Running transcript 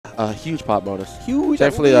a huge pop bonus. Huge.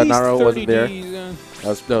 Thankfully, Naro wasn't there.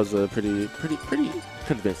 Ds. That was a pretty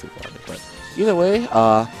convincing for me. But either way,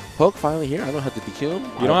 Poke finally here. I don't have to DQ him.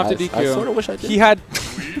 You don't have to DQ. I sort of wish I did. He had.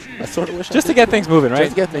 I sort of wish just I to get things moving, right?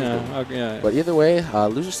 Just to get things moving. Okay, yeah. But either way,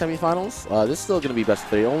 loser semifinals. This is still going to be best of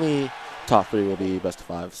 3. Only top 3 will be best of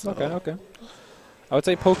 5. So. Okay. I would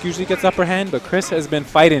say Poke usually gets upper hand, but Chris has been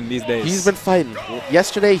fighting these days. He's been fighting.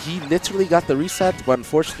 Yesterday, he literally got the reset, but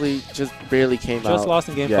unfortunately, just barely came out. Just lost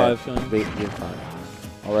in Game 5. Game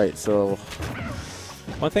 5. All right, so.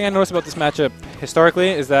 One thing I noticed about this matchup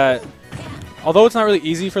historically is that although it's not really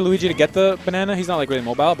easy for Luigi to get the banana, he's not like really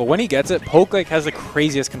mobile, but when he gets it, Poke like has the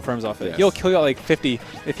craziest confirms off it. Yes. He'll kill you at like 50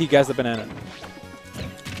 if he gets the banana.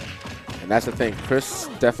 And that's the thing. Chris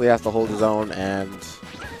definitely has to hold his own, and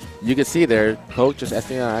you can see there, Poke just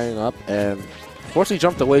SDIing up, and fortunately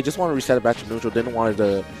jumped away. Just wanted to reset it back to neutral. Didn't want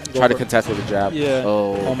to try to contest with a jab. Yeah.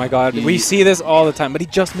 Oh my God. We see this all the time, but he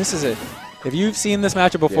just misses it. If you've seen this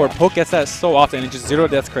matchup before, Poke gets that so often and just 0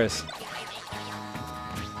 deaths Chris.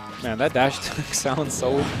 Man, that dash sounds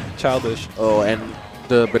so childish. Oh, and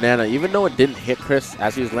the banana, even though it didn't hit Chris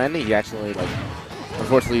as he was landing, he actually, like,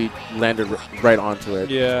 unfortunately landed right onto it.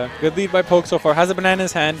 Yeah, good lead by Poke so far. Has a banana in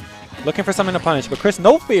his hand, looking for something to punish. But Chris,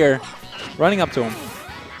 no fear, running up to him.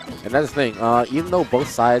 And that's the thing. Even though both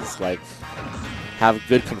sides, like, have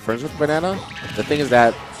good confirms with banana, the thing is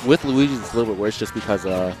that with Luigi, it's a little bit worse just because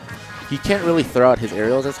he can't really throw out his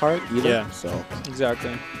aerials as hard either. Yeah, so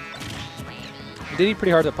exactly. Diddy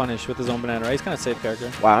pretty hard to punish with his own banana, right? He's kind of a safe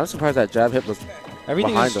character. Wow, I'm surprised that jab hit was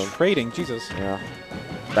Everything behind is him. trading, Jesus. Yeah.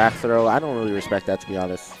 Back throw, I don't really respect that, to be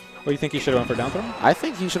honest. What do you think he should have went for down throw? I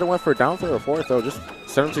think he should have went for down throw or forward throw. Just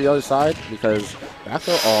send him to the other side because back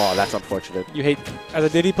throw, oh, that's unfortunate. You hate, as a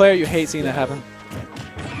Diddy player, you hate seeing that happen.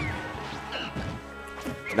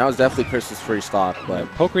 And that was definitely Chris's free stock, but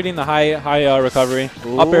Poke reading the high recovery.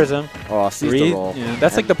 Up airs him. Oh, sees the roll. Yeah,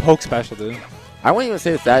 that's like the Poke special, dude. I wouldn't even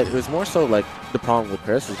say it's that. It was more so like the problem with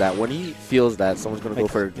Chris is that when he feels that someone's going to go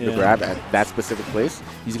for the grab at that specific place,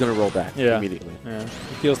 he's going to roll back immediately. Yeah,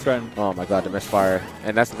 he feels threatened. Oh my God, the misfire.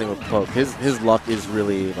 And that's the thing with Poke. His luck is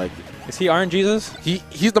really like... Is he RNG's?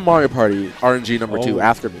 He's the Mario Party RNG number 2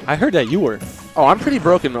 after me. I heard that you were. Oh, I'm pretty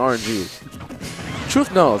broken in RNG.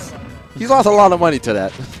 Truth knows. He's lost a lot of money to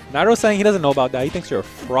that. Naruto's saying he doesn't know about that. He thinks you're a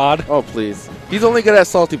fraud. Oh, please. He's only good at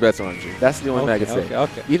salty bets RNG. That's the only thing I can say.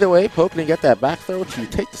 Okay. Either way, Poke didn't get that back throw to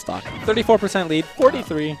take the stock. 34% lead,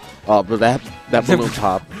 43. Oh, but that balloon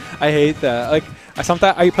top. I hate that. Like,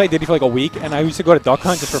 I played Diddy for like a week, and I used to go to duck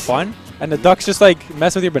hunt just for fun, and the ducks just like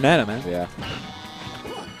mess with your banana, man. Yeah.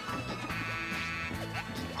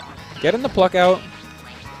 Getting the pluck out.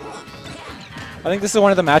 I think this is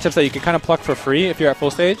one of the matchups that you can kind of pluck for free if you're at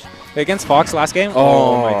full stage. Against Fox last game.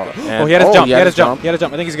 Oh my God. Oh, he had his jump. He had his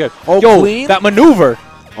jump. I think he's good. Oh, yo, clean? That maneuver.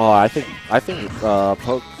 Oh, I think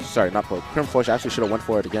Poke, sorry, not Poke. Chrim Foish actually should have went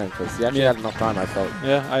for it again because he actually had enough time, I felt.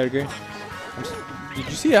 Yeah, I agree. Did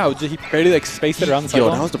you see how he barely like spaced it around the cycle?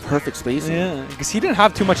 Yo, that was the perfect spacing. Yeah, because he didn't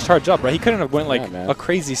have too much charge up, right? He couldn't have went like a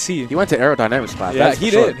crazy C. He went to aerodynamics class. Yeah, he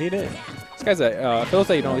did. He did. This guy's a, feels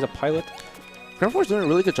like, he's a pilot. Chrim Foish doing a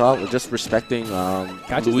really good job of just respecting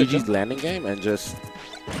Luigi's landing game and just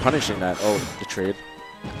punishing that. Oh, the trade.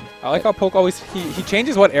 I like how Poke always, he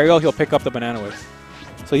changes what aerial he'll pick up the banana with.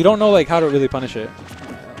 So you don't know like how to really punish it.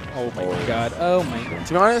 Oh my God. Oh my God.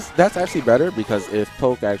 To be honest, that's actually better because if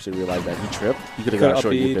Poke actually realized that he tripped, he could have got a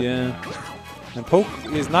short bead, And Poke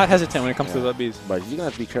is not hesitant when it comes to the bees. But you're going to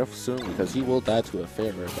have to be careful soon because he will die to a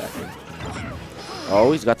fair back here.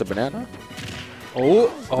 Oh, he's got the banana.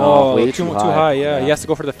 Way too high. Yeah, he has to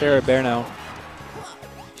go for the fair bear now.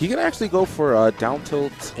 He can actually go for down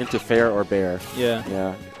tilt into fair or bear. Yeah.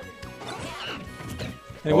 Yeah.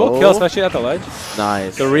 And it will kill, especially at the ledge.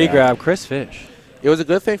 Nice. The re-grab, Chris Fish. It was a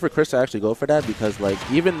good thing for Chris to actually go for that because, like,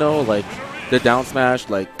 even though, like, the down smash,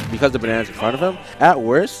 like, because the banana's in front of him, at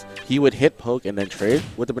worst, he would hit Poke and then trade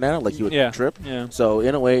with the banana. Like, he would trip. Yeah. So,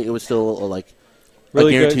 in a way, it was still, like,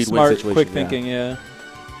 really a guaranteed good, smart, win situation. Quick thinking, yeah.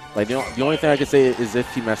 Like, the only thing I could say is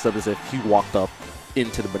if he messed up is if he walked up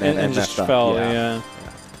into the banana and just messed fell, up. Yeah.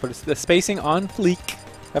 But it's the spacing on fleek.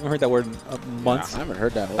 Haven't heard that word in months. I haven't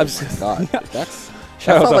heard that. Oh my God. That's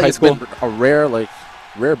shout out to like high school. A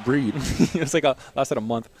rare breed. It's like lasted a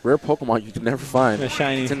month. Rare Pokemon you can never find.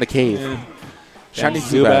 Shiny. It's in the cave. Yeah. Shiny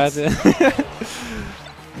Zubats.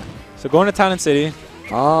 So going to Town and City.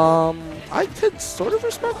 I could sort of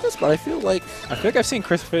respect this, but I feel like I've seen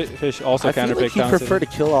Chris Fish also counter pick Town City. I feel like he prefer to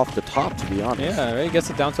kill off the top, to be honest. Yeah, right. He gets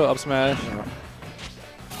it down to up smash. Yeah.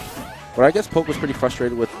 But I guess Poke was pretty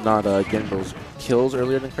frustrated with not getting those kills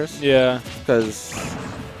earlier than Chris. Yeah. Because,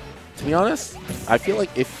 to be honest, I feel like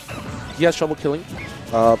if he has trouble killing,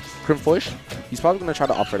 Chrim Foish, he's probably going to try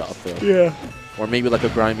to offer the up throw. Yeah. Or maybe like a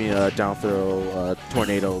grimy down throw,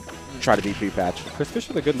 tornado, try to be pre-patch. Chris Fish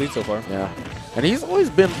with a good lead so far. Yeah. And he's always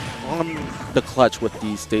been on the clutch with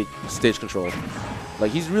the stage control.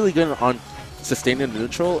 Like, he's really good on sustaining the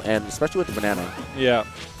neutral, and especially with the banana. Yeah.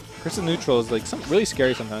 Chris's neutral is like really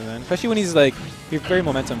scary sometimes, man. Especially when he's like, he's very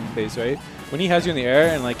momentum based, right? When he has you in the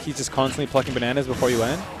air and like he's just constantly plucking bananas before you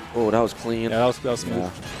land. Oh, that was clean. Yeah, that was smooth.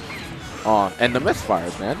 Yeah. Oh, and the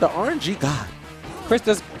misfires, man. The RNG god. Chris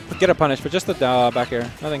does get a punish, but just the back air.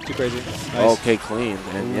 Nothing too crazy. Nice. Okay, clean.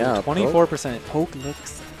 And yeah, 24%. Poke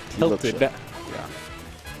looks tilted. Yeah.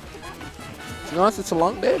 To be honest, it's a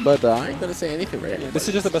long day, but I ain't going to say anything right now. This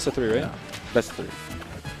is just the best of 3, right? Yeah. Best of 3.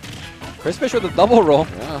 Chris Fish with a double roll.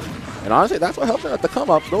 Yeah. And honestly, that's what helps him at the come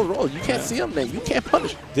up. Those rolls. You can't see them, man. You can't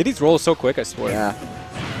punish. Diddy's roll is so quick, I swear. Yeah.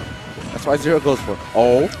 That's why 0 goes for.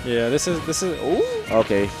 Oh. Yeah, this is. Oh.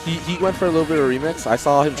 Okay. He went for a little bit of remix. I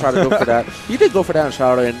saw him try to go for that. He did go for that in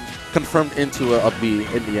Shadow and confirmed into a B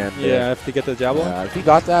in the end. Yeah, if he get the jab roll. Yeah, if he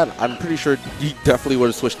got that, I'm pretty sure he definitely would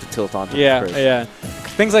have switched to tilt on. Yeah, Chris. yeah.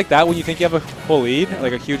 Things like that when you think you have a full lead,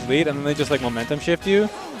 like a huge lead, and then they just like momentum shift you.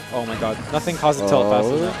 Oh my god, nothing causes tilt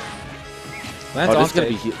faster than that. Lands this is gonna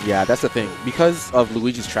be yeah, that's the thing. Because of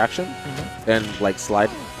Luigi's traction and like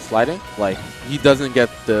sliding, like he doesn't get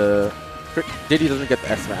the Diddy doesn't get the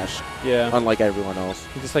S smash. Yeah. Unlike everyone else.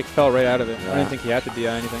 He just like fell right out of it. Yeah. I didn't think he had to DI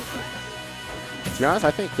anything. To be honest,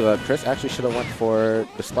 I think Chris actually should have went for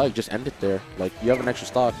the spike. Just end it there. Like you have an extra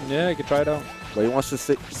stock. Yeah, you could try it out. But he wants to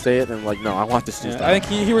say it and like, no, I want this to stop. I think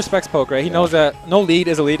he respects poke, right? He knows that no lead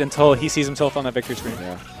is a lead until he sees himself on that victory screen.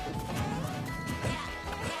 Yeah.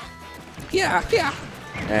 Yeah.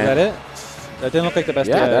 Is that it? That didn't look like the best.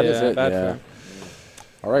 Yeah, that is it. Bad yeah.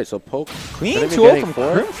 All right, so poke. Clean 2 from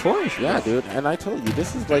Chrim Foish. Yeah, dude. And I told you,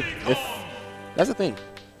 this is like, if that's the thing.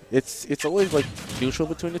 It's always like neutral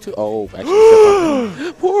between the two. Oh,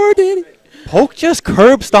 actually, poor Diddy. Poke just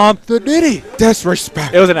curb stomped the Diddy.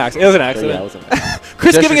 Disrespect. It was an accident. It was an accident. Yeah, it was an accident.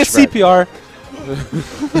 Chris giving a CPR.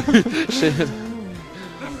 Shit.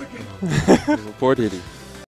 Poor Diddy.